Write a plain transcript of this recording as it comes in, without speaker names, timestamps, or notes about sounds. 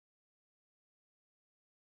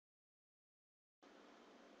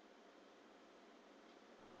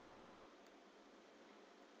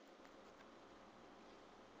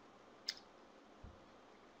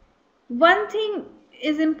one thing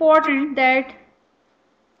is important, that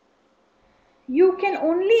you can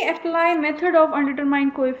only apply method of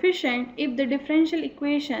undetermined coefficient if the differential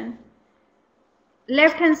equation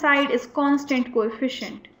left hand side is constant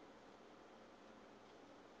coefficient.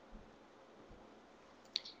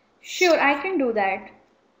 Sure, I can do that.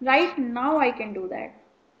 Right now I can do that.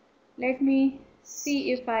 Let me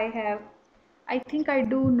see if I have. I think I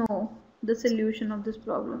do know the solution of this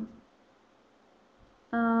problem.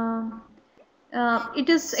 It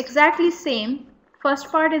is exactly same.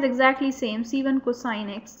 First part is exactly same, c1 cosine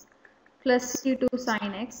x plus c2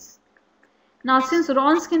 sine x. Now since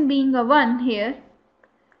Wronskian being a 1 here,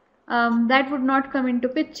 that would not come into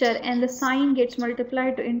picture, and the sine gets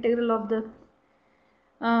multiplied to integral of the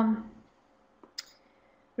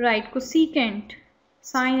right, cosecant,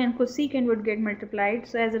 sine and cosecant would get multiplied.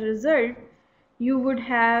 So as a result, you would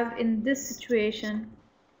have in this situation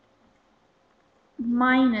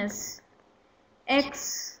minus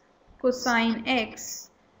x cosine x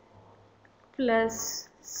plus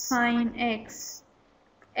sine x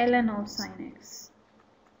ln of sine x.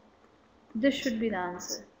 This should be the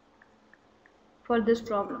answer for this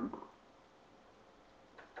problem.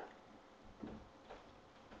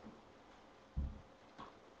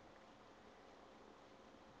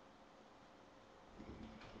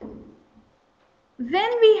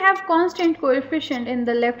 When we have constant coefficient in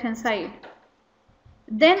the left hand side,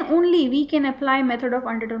 then only we can apply method of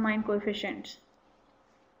undetermined coefficients.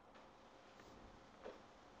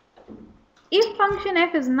 If function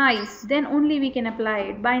f is nice, then only we can apply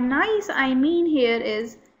it. By nice, I mean here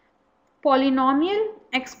is polynomial,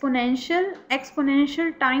 exponential,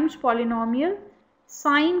 exponential times polynomial,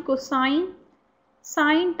 sine, cosine,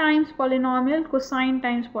 sine times polynomial, cosine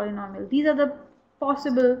times polynomial. These are the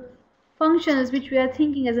possible functions which we are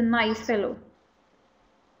thinking as a nice fellow.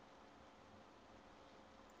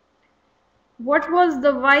 What was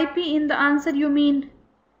the yp in the answer? You mean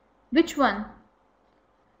which one?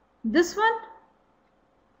 This one?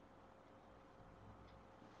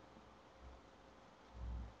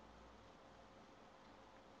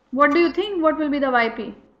 What do you think? What will be the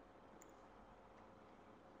yp?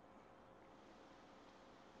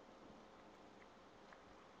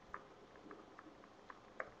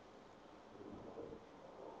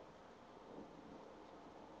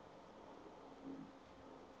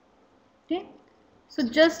 Okay, so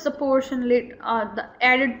just the portion, the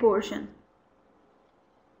added portion.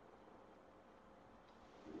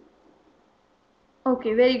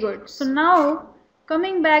 Okay, very good. So now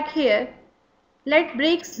coming back here, let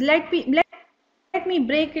me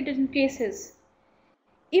break it in cases.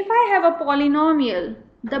 If I have a polynomial,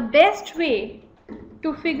 the best way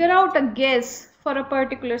to figure out a guess for a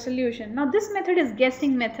particular solution. Now this method is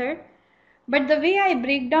guessing method, but the way I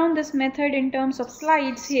break down this method in terms of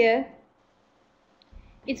slides here,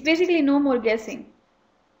 it's basically no more guessing.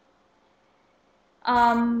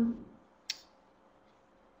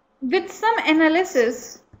 With some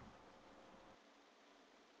analysis,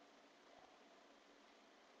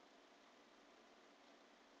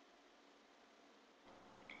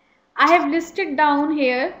 I have listed down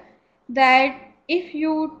here that if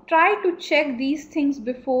you try to check these things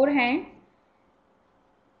beforehand,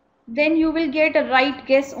 then you will get a right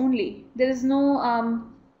guess only. There's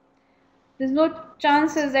no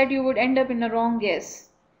chances that you would end up in a wrong guess.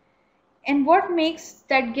 And what makes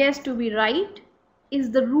that guess to be right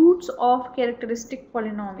is the roots of characteristic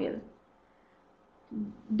polynomial.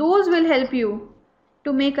 Those will help you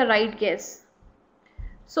to make a right guess.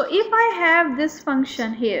 So if I have this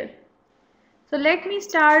function here, so let me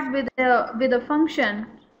start with a function,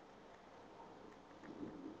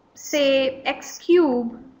 say x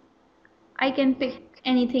cube. I can pick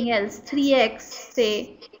anything else, 3x,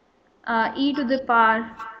 say e to the power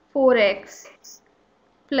 4x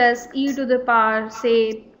plus e to the power,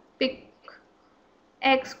 say pick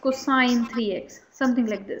x cosine 3x, something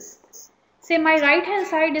like this. Say my right hand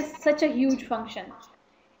side is such a huge function.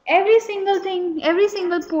 Every single thing, every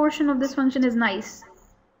single portion of this function is nice.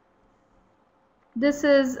 This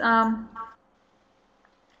is f1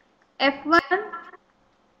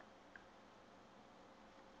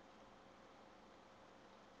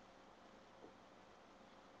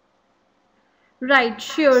 right,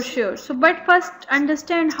 sure. So but first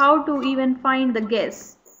understand how to even find the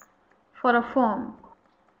guess for a form.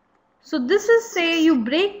 So this is, say you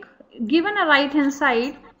break, given a right hand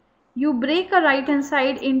side, you break a right hand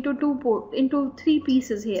side into three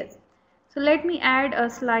pieces here. So let me add a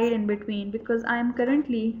slide in between because I am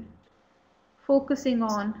currently focusing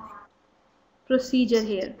on procedure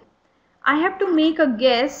here. I have to make a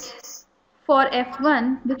guess for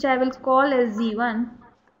f1, which I will call as z1,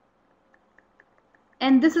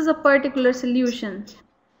 and this is a particular solution.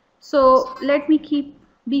 So let me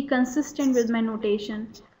be consistent with my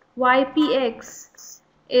notation. Ypx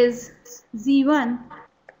is z1,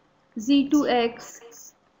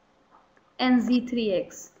 z2x, and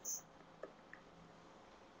z3x.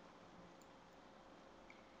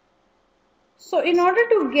 So in order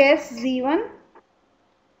to guess z1,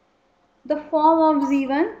 the form of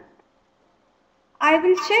z1, I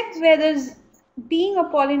will check whether, being a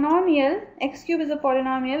polynomial, x cube is a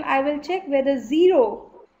polynomial, I will check whether 0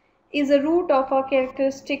 is a root of a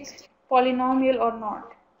characteristic polynomial or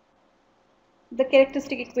not. The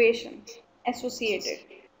characteristic equation associated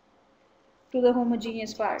to the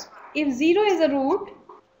homogeneous part. If 0 is a root,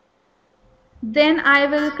 then I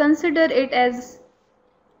will consider it as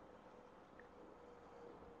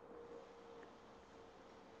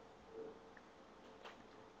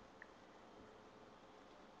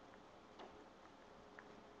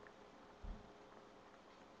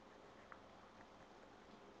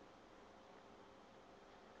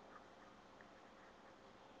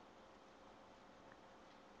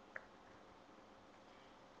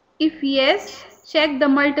if yes, check the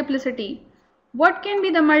multiplicity. What can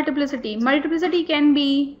be the multiplicity? Multiplicity can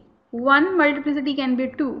be 1, multiplicity can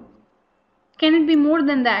be 2. Can it be more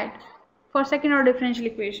than that for second order differential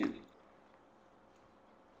equation?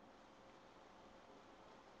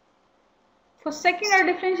 For second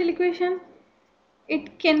order differential equation,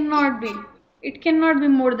 it cannot be. It cannot be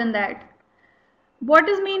more than that. What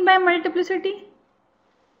is mean by multiplicity?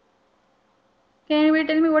 Can anybody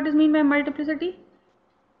tell me what is mean by multiplicity?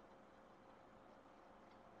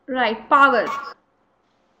 Right, power.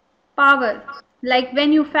 Power. Like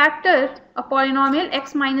when you factor a polynomial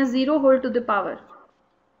x minus 0 whole to the power.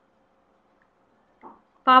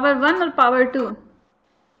 Power 1 or power 2?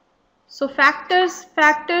 So factors,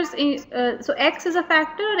 so x is a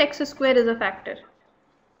factor or x square is a factor?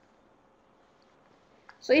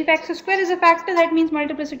 So if x square is a factor, that means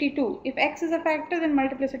multiplicity 2. If x is a factor, then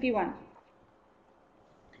multiplicity 1.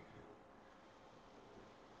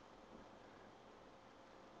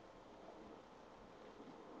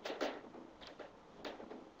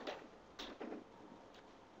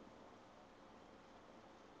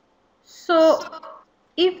 So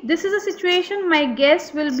if this is a situation, my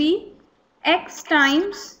guess will be x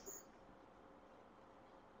times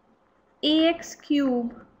ax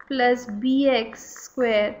cube plus bx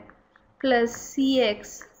square plus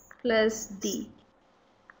cx plus d.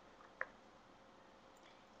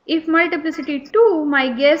 If multiplicity 2,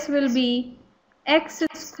 my guess will be x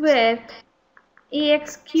square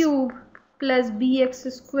ax cube plus bx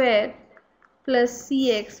square plus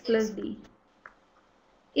cx plus d.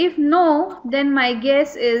 If no, then my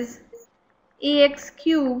guess is ax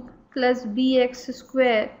cube plus bx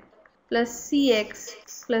square plus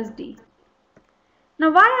cx plus d.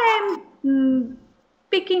 Now why I am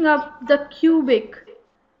picking up the cubic?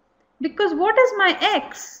 Because what is my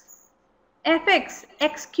x? Fx,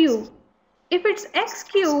 x cube. If it's x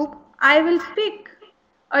cube, I will pick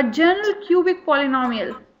a general cubic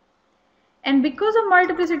polynomial. And because of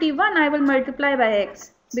multiplicity 1, I will multiply by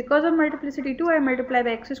x. Because of multiplicity 2, I multiply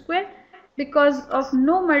by x square. Because of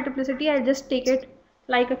no multiplicity, I just take it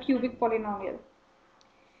like a cubic polynomial.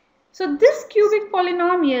 So this cubic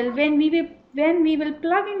polynomial, when we will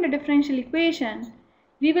plug in the differential equation,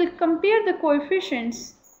 we will compare the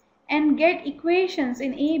coefficients and get equations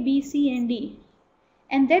in a, b, c and d.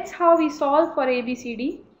 And that's how we solve for a, b, c,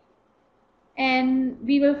 d. And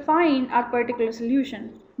we will find our particular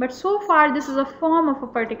solution. But so far, this is a form of a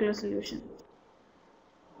particular solution.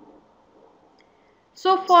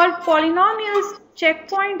 So for polynomials,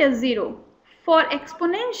 checkpoint is 0. For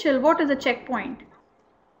exponential, what is a checkpoint?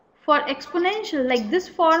 For exponential, like this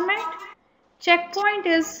format, checkpoint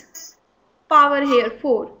is power here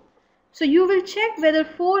 4. So you will check whether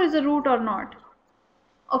 4 is a root or not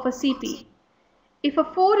of a CP. If a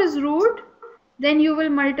 4 is root, then you will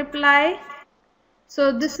multiply.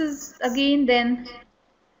 So this is again, then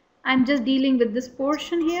I'm just dealing with this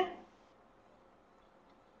portion here.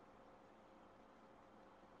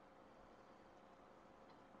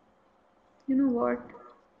 You know what?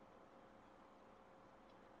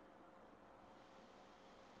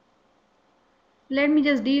 Let me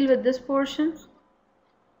just deal with this portion.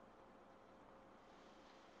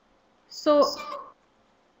 So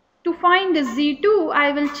to find the Z2,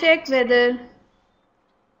 I will check whether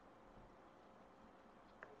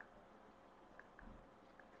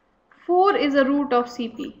four is a root of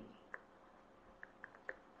CP.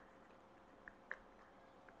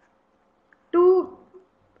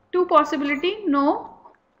 Two possibility, no,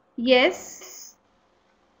 yes.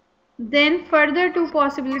 Then further two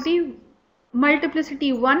possibility,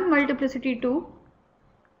 multiplicity 1, multiplicity 2,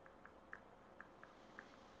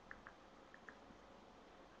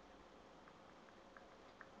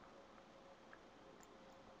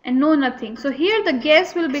 and no nothing. So here the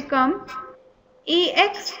guess will become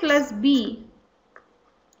ax plus b.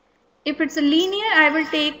 If it's a linear, I will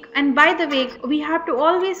take, and by the way, we have to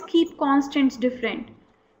always keep constants different.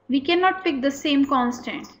 We cannot pick the same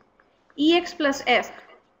constant. Ex plus f,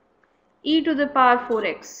 e to the power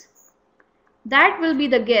 4x. That will be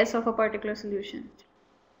the guess of a particular solution.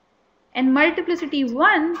 And multiplicity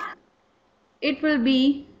 1, it will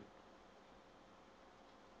be,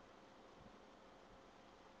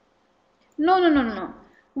 no.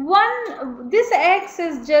 1, this x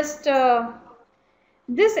is just,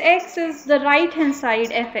 this x is the right hand side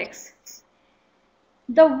fx.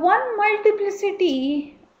 The 1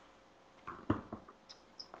 multiplicity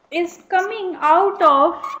is coming out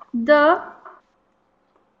of the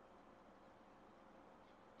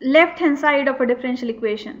left hand side of a differential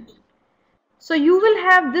equation. So you will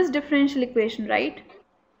have this differential equation, right?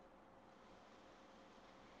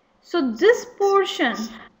 So this portion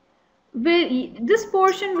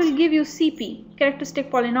will give you CP,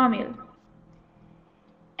 characteristic polynomial.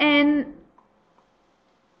 And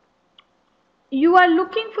you are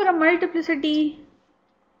looking for a multiplicity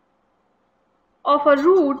of a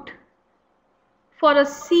root for a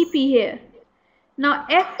CP here. Now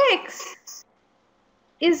fx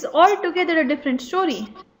is altogether a different story,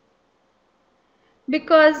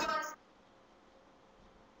 because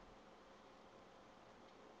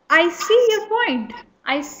I see your point.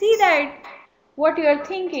 I see that what you are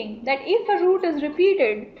thinking, that if a root is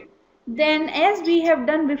repeated, then as we have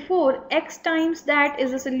done before, x times that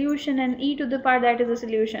is a solution and e to the power that is a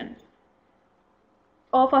solution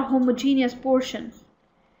of a homogeneous portion.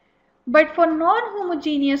 But for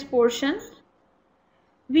non-homogeneous portion,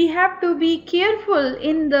 we have to be careful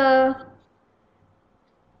in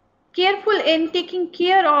taking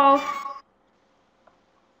care of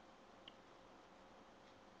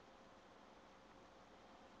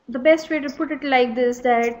the best way to put it like this,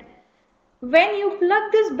 that when you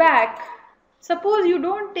plug this back, suppose you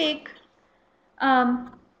don't take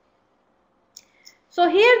so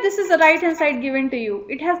here this is the right hand side given to you.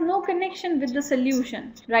 It has no connection with the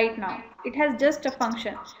solution right now. It has just a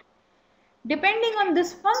function. Depending on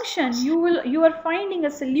this function, you are finding a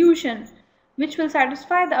solution which will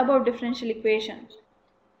satisfy the above differential equation.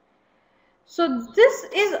 So this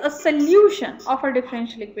is a solution of a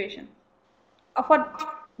differential equation, of a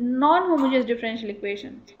non-homogeneous differential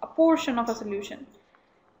equation, a portion of a solution.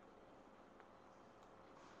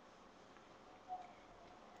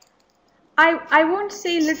 I won't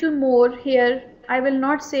say little more here. I will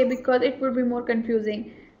not say, because it would be more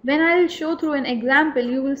confusing. When I will show through an example,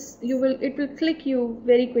 it will click you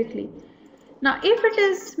very quickly. Now if it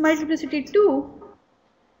is multiplicity 2,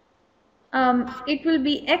 it will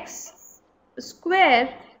be x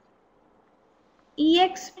square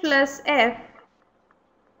ex plus f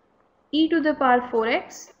e to the power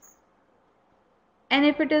 4x, and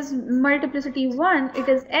if it is multiplicity 1, it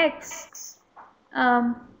is x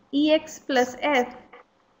ex plus f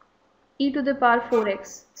e to the power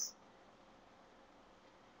 4x.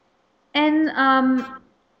 And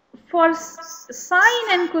for sine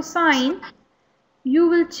and cosine, you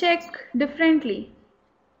will check differently.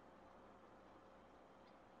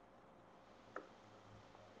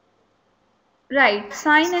 Right,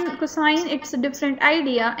 sine and cosine, it's a different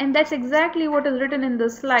idea, and that's exactly what is written in the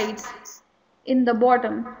slides in the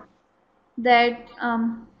bottom, that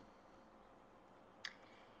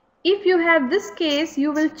if you have this case,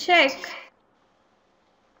 you will check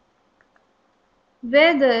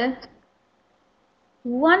whether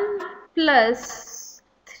 1 plus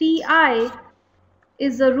 3i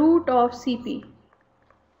is the root of CP.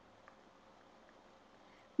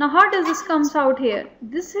 Now how does this comes out here?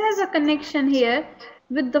 This has a connection here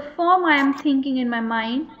with the form I am thinking in my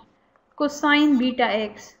mind, cosine beta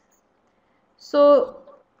x. So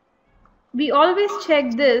we always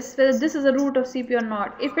check this, whether this is a root of CP or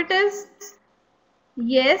not. If it is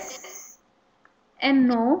yes and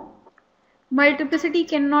no, multiplicity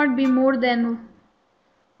cannot be more than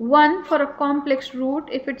 1 for a complex root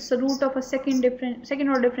if it's a root of a second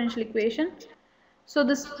order differential equation. So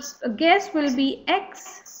this guess will be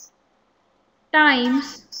x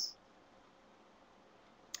times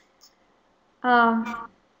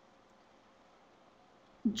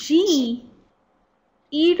g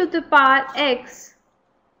e to the power x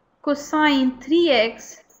cosine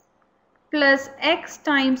 3x plus x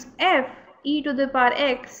times f e to the power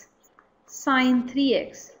x sine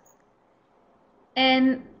 3x.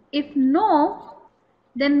 And if no,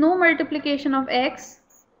 then no multiplication of x,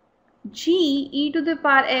 g e to the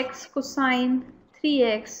power x cosine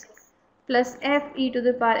 3x plus f e to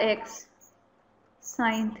the power x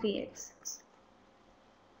sine 3x.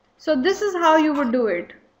 So this is how you would do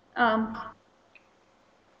it.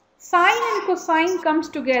 Sine and cosine comes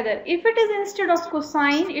together. If it is instead of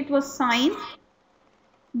cosine, it was sine,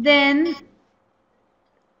 then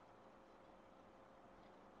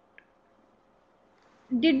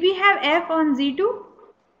did we have f on z2?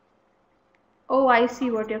 Oh, I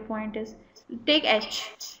see what your point is. Take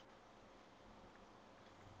h.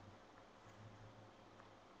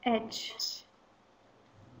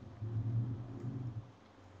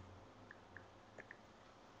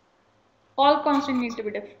 All constants need to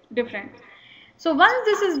be different. So once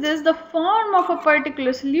this is this, the form of a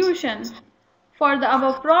particular solution for the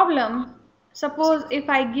above problem, suppose if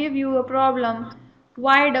I give you a problem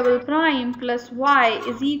y double prime plus y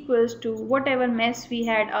is equals to whatever mess we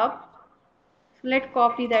had up. So let's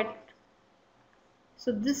copy that.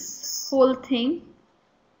 So this whole thing.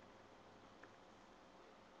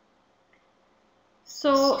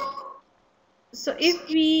 So if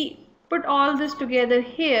we put all this together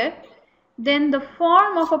here, then the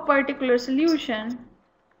form of a particular solution.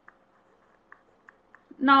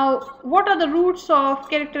 Now, what are the roots of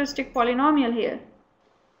characteristic polynomial here?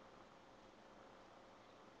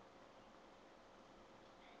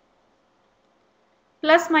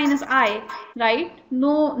 Plus minus I, right?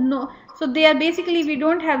 No. So they are basically, we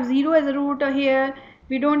don't have 0 as a root here.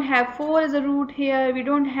 We don't have 4 as a root here. We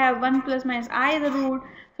don't have 1 plus minus I as a root.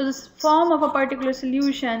 So this form of a particular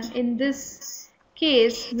solution in this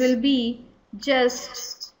case will be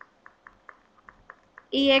just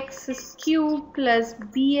ax cube plus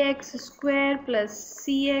bx square plus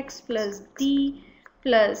cx plus d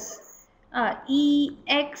plus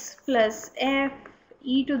ex plus f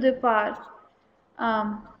e to the power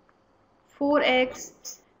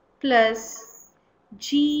 4x plus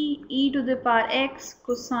g e to the power x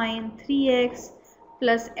cosine 3x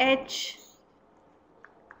plus h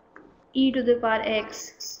e to the power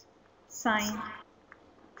x sine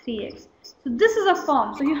 3x. So this is a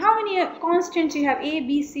form. So you how many constants you have? A,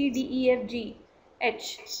 B, C, D, E, F, G,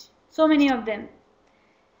 H. So many of them.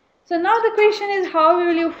 So now the question is, how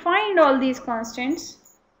will you find all these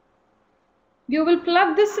constants? You will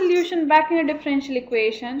plug this solution back in a differential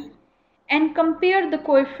equation and compare the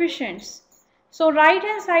coefficients. So right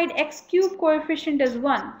hand side x cube coefficient is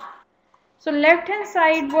 1. So left hand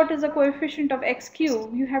side, what is the coefficient of x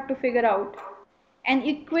cube? You have to figure out and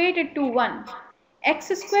equate it to 1. X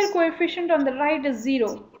square coefficient on the right is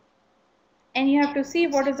 0. And you have to see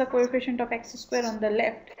what is the coefficient of x square on the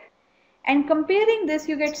left. And comparing this,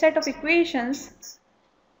 you get set of equations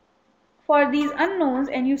for these unknowns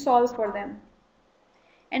and you solve for them.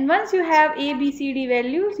 And once you have A, B, C, D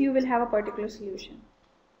values, you will have a particular solution.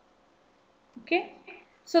 Okay.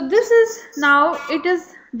 So this is now, it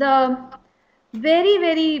is the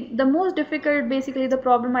the most difficult, basically the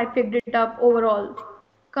problem I picked it up overall,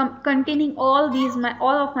 containing all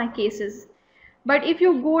of my cases. But if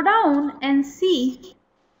you go down and see,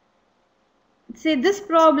 say this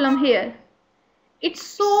problem here, it's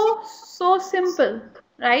so simple,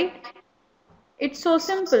 right? It's so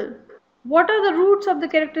simple. What are the roots of the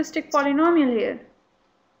characteristic polynomial here?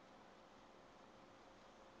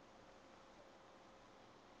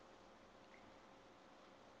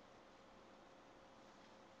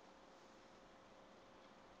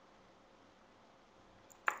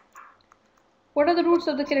 What are the roots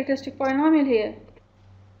of the characteristic polynomial here?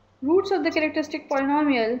 Roots of the characteristic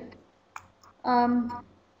polynomial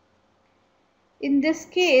in this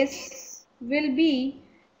case will be,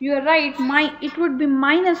 you are right, it would be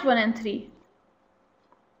minus 1 and 3.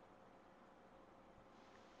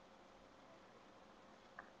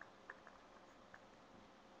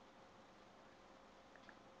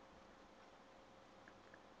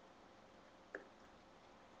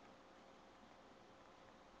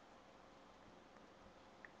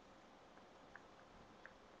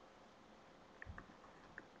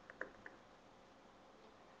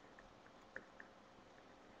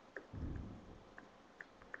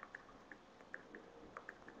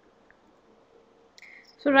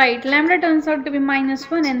 So right, lambda turns out to be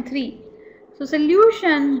minus 1 and 3. So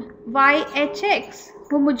solution yhx,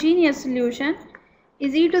 homogeneous solution,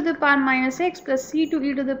 is e to the power minus x plus c to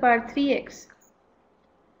e to the power 3x.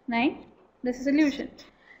 Right? This is solution.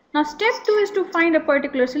 Now step 2 is to find a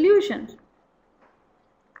particular solution.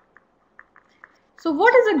 So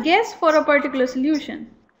what is a guess for a particular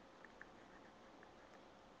solution?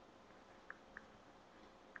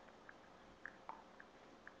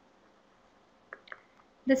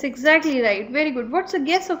 That's exactly right. Very good. What's a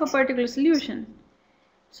guess of a particular solution?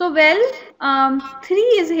 So, well, 3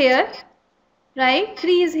 is here, right?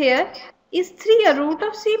 3 is here. Is 3 a root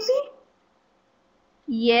of CP?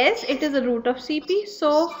 Yes, it is a root of CP.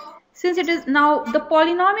 So, since it is now the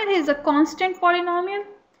polynomial is a constant polynomial,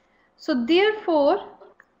 so therefore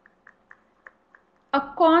a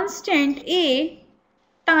constant a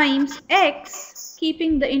times x,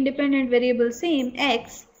 keeping the independent variable same,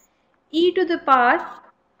 x, e to the power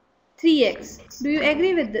 3x. Do you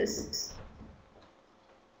agree with this?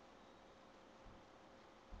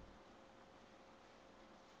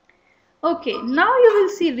 Okay, now you will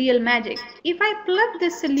see real magic. If I plug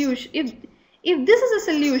this solution, if this is a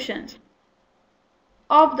solution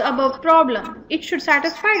of the above problem, it should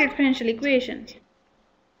satisfy differential equation,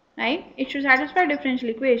 right? It should satisfy differential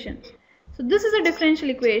equation. So this is a differential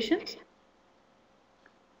equation.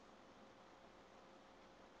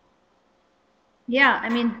 Yeah, I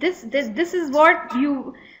mean this is what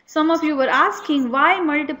some of you were asking, why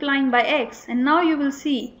multiplying by x, and now you will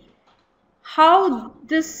see how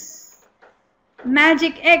this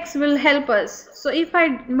magic x will help us. So if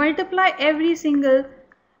I multiply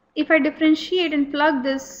if I differentiate and plug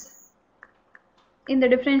this in the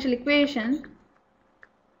differential equation,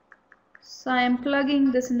 so I am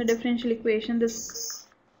plugging this in the differential equation, this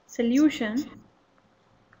solution,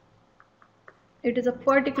 it is a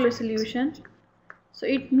particular solution, so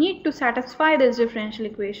it needs to satisfy this differential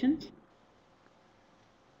equation.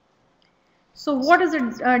 So what is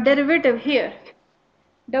the derivative here?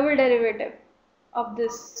 Double derivative of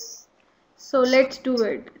this. So let's do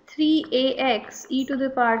it. 3ax e to the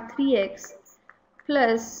power 3x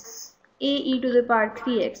plus a e to the power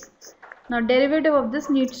 3x. Now derivative of this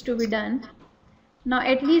needs to be done. Now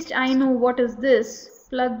at least I know what is this.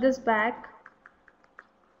 Plug this back.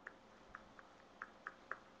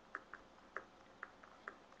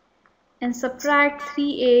 And subtract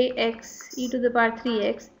 3ax e to the power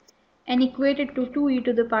 3x and equate it to 2 e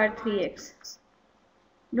to the power 3x.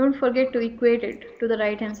 Don't forget to equate it to the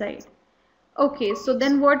right hand side. Okay, so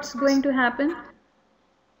then what's going to happen?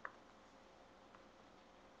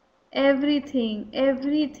 Everything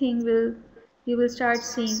you will start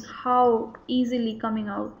seeing how easily coming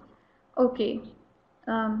out. Okay,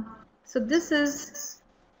 so this is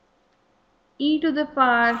e to the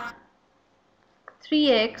power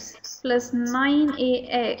 3x plus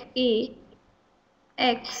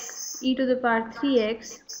 9ax e to the power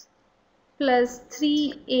 3x plus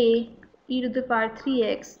 3a e to the power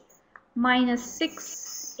 3x minus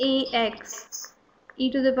 6ax e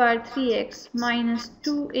to the power 3x minus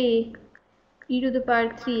 2a e to the power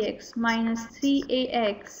 3x minus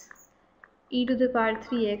 3ax e to the power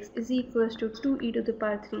 3x is equals to 2 e to the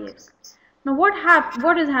power 3x. Now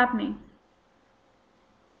what is happening?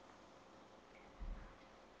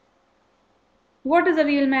 What is the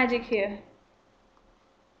real magic here?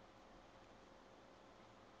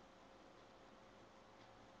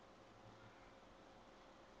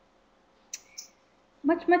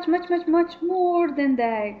 Much more than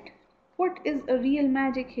that. What is a real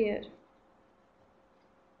magic here?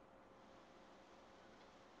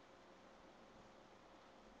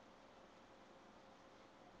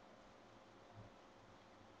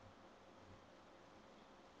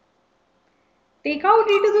 Take out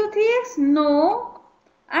e to the 3x? No,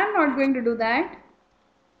 I'm not going to do that.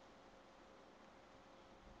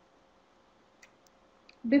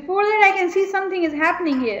 Before that, I can see something is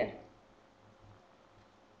happening here.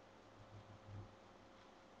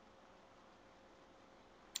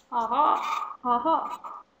 Aha,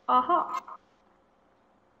 aha, aha.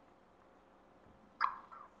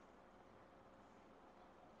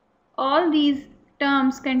 All these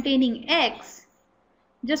terms containing x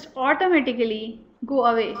just automatically go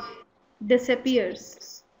away,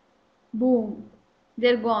 disappears. Boom,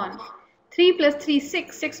 they're gone. 3 plus 3,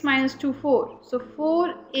 6, 6 minus 2, 4. So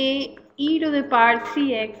 4a e to the power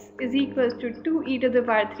 3x is equals to 2 e to the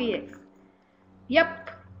power 3x. Yep.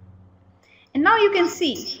 And now you can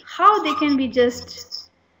see how they can be just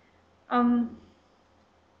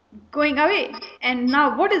going away. And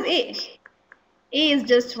now what is a? A is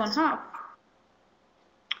just 1/2.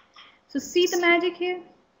 So see the magic here?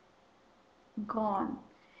 Gone.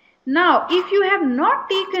 Now if you have not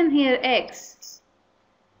taken here x,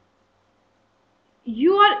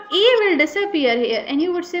 your a will disappear here and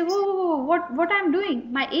you would say, whoa, what I'm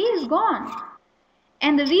doing? My a is gone.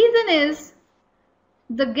 And the reason is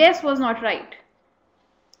the guess was not right.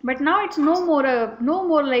 But now it's no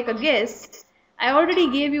more like a guess. I already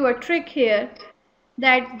gave you a trick here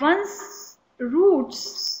that once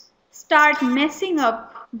roots start messing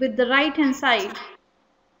up with the right hand side,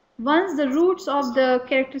 once the roots of the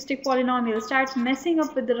characteristic polynomial starts messing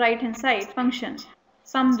up with the right hand side function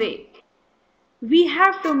some way, we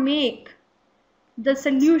have to make the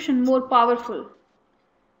solution more powerful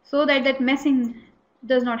so that that messing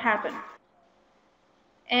does not happen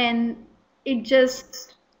and it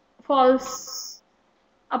just falls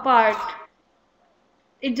apart.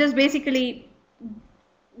 It just basically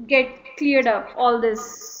get cleared up all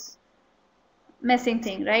this messing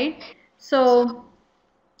thing, right? So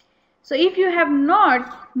if you have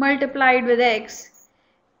not multiplied with x,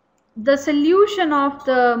 the solution of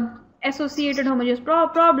the associated homogeneous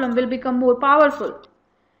problem will become more powerful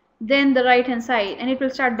than the right hand side and it will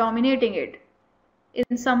start dominating it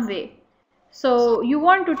in some way. So you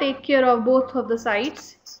want to take care of both of the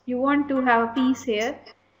sides. You want to have a piece here,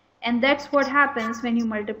 and that's what happens when you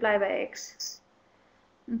multiply by x.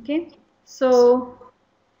 Okay, so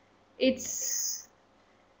this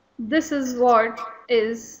is what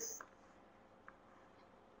is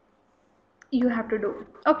you have to do.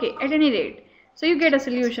 Okay, at any rate, so you get a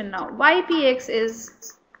solution now. Ypx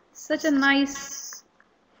is such a nice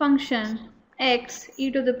function, x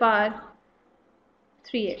e to the power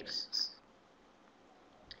 3x.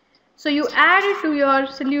 So you add it to your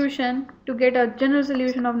solution to get a general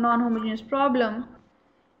solution of non-homogeneous problem.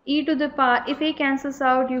 E to the power, if a cancels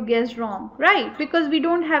out, you guessed wrong, right? Because we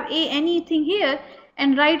don't have a anything here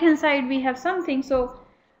and right hand side we have something. So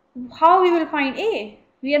how we will find a?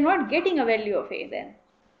 We are not getting a value of a then,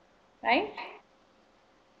 right?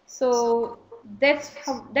 So that's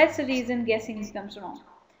the reason guessing becomes wrong.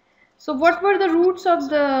 So what were the roots of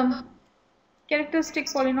the characteristic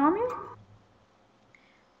polynomial?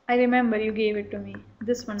 I remember you gave it to me.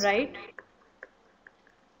 This one, right?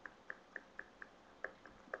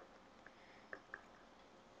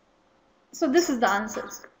 So this is the answer.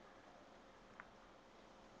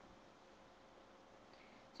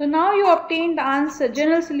 So now you obtain the answer,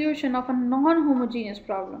 general solution of a non-homogeneous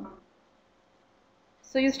problem.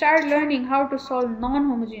 So you start learning how to solve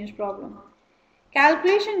non-homogeneous problem.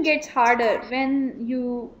 Calculation gets harder when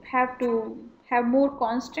you have to have more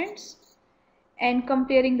constants and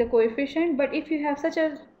comparing the coefficient, but if you have such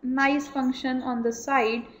a nice function on the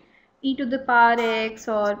side, e to the power x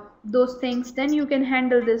or those things, then you can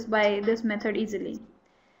handle this by this method easily.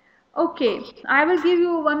 Okay, I will give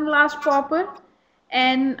you one last proper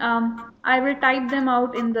and I will type them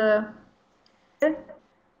out in the,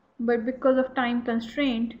 but because of time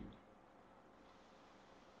constraint,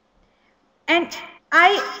 and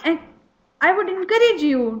I would encourage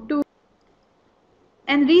you to,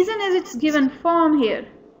 and reason is it's given form here,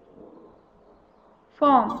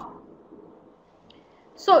 form.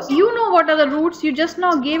 So you know what are the roots, you just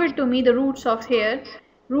now gave it to me, the roots of here.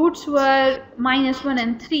 Roots were -1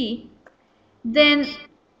 and 3. Then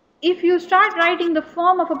if you start writing the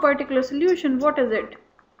form of a particular solution, what is it?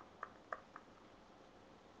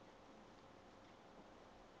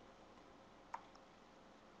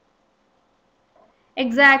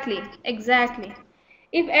 Exactly.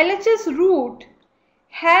 If LHS root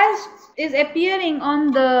is appearing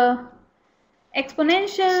on the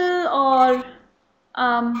exponential or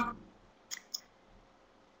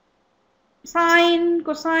sine,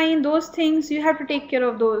 cosine, those things, you have to take care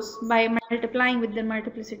of those by multiplying with their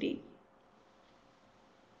multiplicity.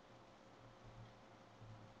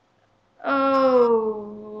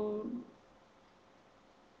 Oh,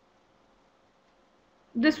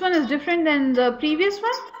 this one is different than the previous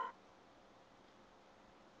one?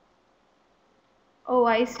 Oh,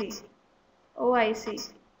 I see. Oh, I see.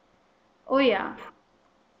 Oh, yeah.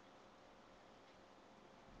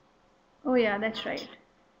 Oh, yeah, that's right.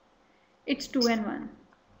 It's 2 and 1.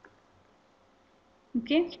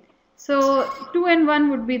 Okay. So 2 and 1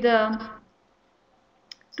 would be the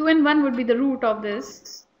root of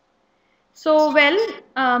this. So well,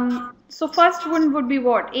 so first one would be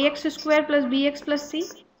what? Ax square plus bx plus c.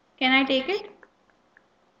 Can I take it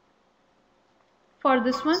for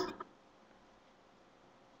this one?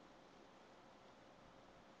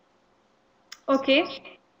 Okay.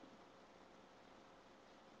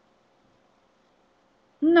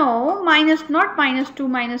 No, not -2,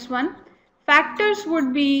 -1. Factors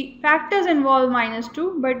involve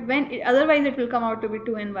 -2, but otherwise it will come out to be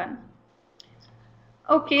 2 and 1.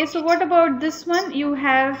 Okay, so what about this one? You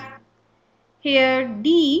have here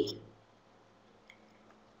d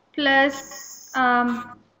plus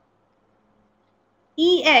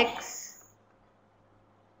ex.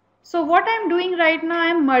 So what I'm doing right now,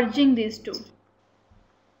 I'm merging these two.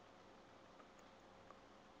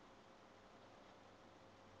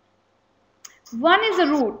 One is a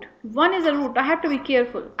root. I have to be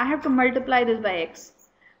careful. I have to multiply this by x.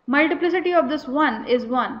 Multiplicity of this 1 is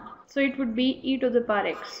 1. So it would be e to the power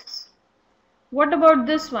x. What about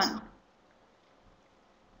this one?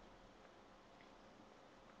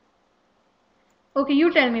 Okay,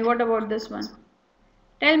 you tell me what about this one.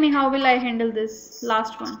 Tell me how will I handle this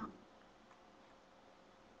last one.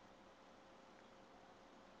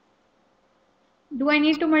 Do I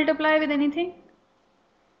need to multiply with anything?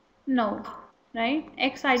 No, right?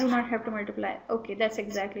 X I do not have to multiply. Okay, that's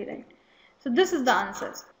exactly right. So this is the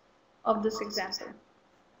answer of this example.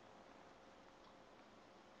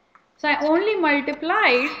 So I only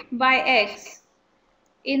multiplied by x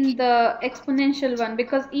in the exponential one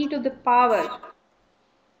because e to the power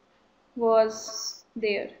was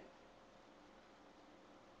there.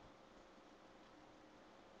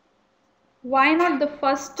 Why not the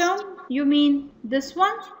first term? You mean this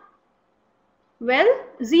one? Well,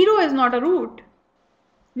 0 is not a root.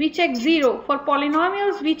 We check 0. For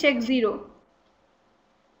polynomials, we check 0.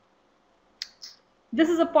 This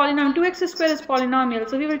is a polynomial. 2x square is polynomial.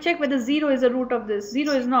 So we will check whether 0 is a root of this.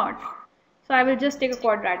 0 is not. So I will just take a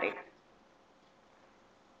quadratic.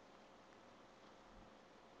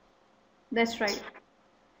 That's right.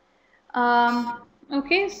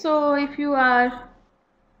 Okay, so if you are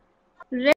ready